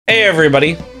Hey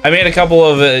everybody, I made a couple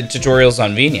of tutorials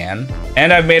on VNyan,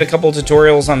 and I've made a couple of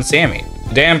tutorials on Sammi.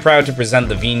 Today I'm proud to present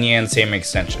the VNyan SAMMI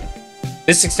extension.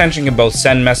 This extension can both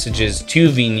send messages to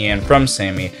VNyan from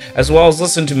Sammi, as well as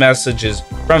listen to messages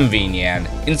from VNyan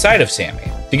inside of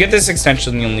Sammi. To get this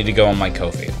extension, you'll need to go on my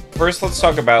Ko-fi. First, let's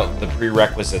talk about the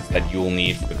prerequisites that you will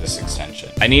need for this extension.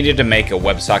 I needed to make a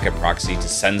WebSocket proxy to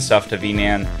send stuff to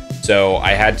VNyan, so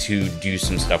I had to do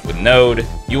some stuff with Node.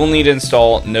 You will need to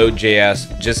install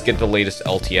Node.js, just get the latest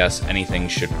LTS, anything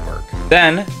should work.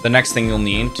 Then, the next thing you'll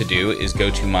need to do is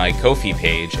go to my Ko-fi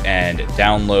page and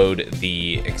download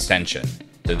the extension.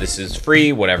 So this is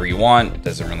free, whatever you want,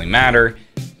 doesn't really matter.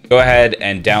 Go ahead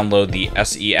and download the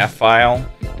SEF file.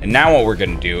 And now what we're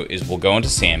gonna do is we'll go into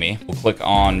Sammi, we'll click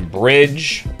on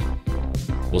Bridge,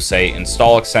 we'll say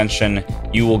Install Extension,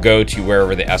 you will go to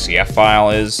wherever the SEF file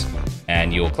is,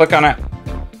 and you'll click on it.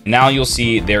 Now you'll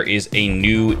see there is a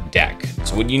new deck.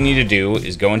 So what you need to do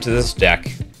is go into this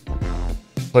deck,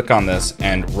 click on this,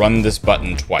 and run this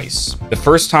button twice. The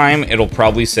first time, it'll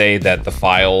probably say that the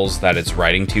files that it's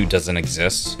writing to doesn't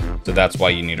exist, so that's why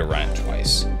you need to run it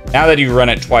twice. Now that you run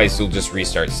it twice, you'll just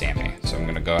restart Sammi. So I'm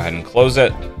gonna go ahead and close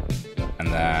it,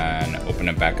 and then open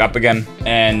it back up again.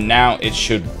 And now it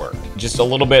should work. Just a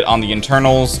little bit on the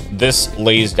internals, this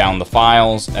lays down the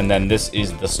files, and then this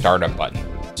is the startup button.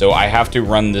 So I have to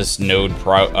run this node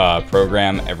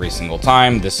program every single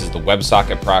time. This is the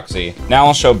WebSocket proxy. Now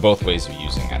I'll show both ways of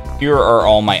using it. Here are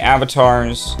all my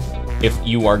avatars. If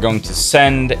you are going to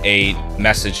send a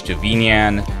message to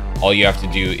VNyan, all you have to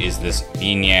do is this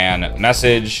VNyan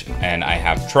message, and I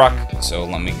have truck. So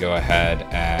let me go ahead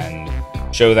and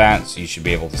show that, so you should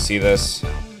be able to see this.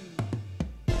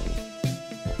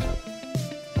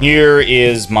 Here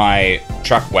is my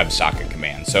truck WebSocket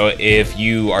command. So if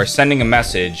you are sending a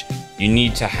message, you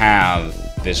need to have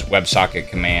this WebSocket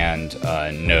command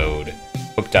node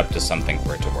hooked up to something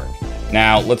for it to work.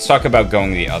 Now let's talk about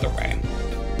going the other way.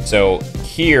 So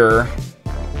here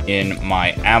in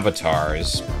my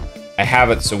avatars, I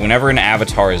have it so whenever an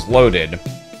avatar is loaded,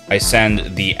 I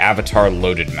send the avatar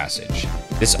loaded message.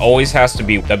 This always has to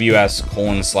be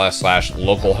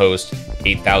ws://localhost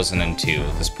 8002.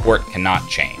 This port cannot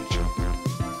change.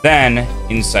 Then,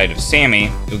 inside of Sammi,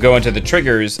 you'll go into the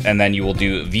triggers, and then you will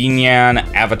do VNyan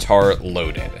avatar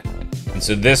loaded. And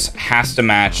so this has to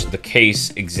match the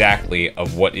case exactly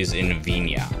of what is in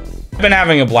VNyan. I've been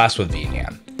having a blast with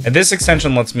VNyan. And this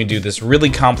extension lets me do this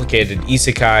really complicated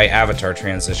isekai avatar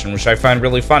transition, which I find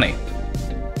really funny.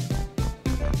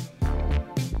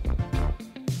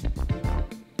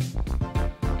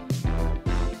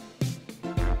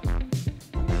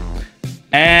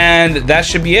 And that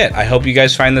should be it. I hope you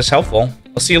guys find this helpful.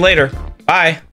 I'll see you later. Bye.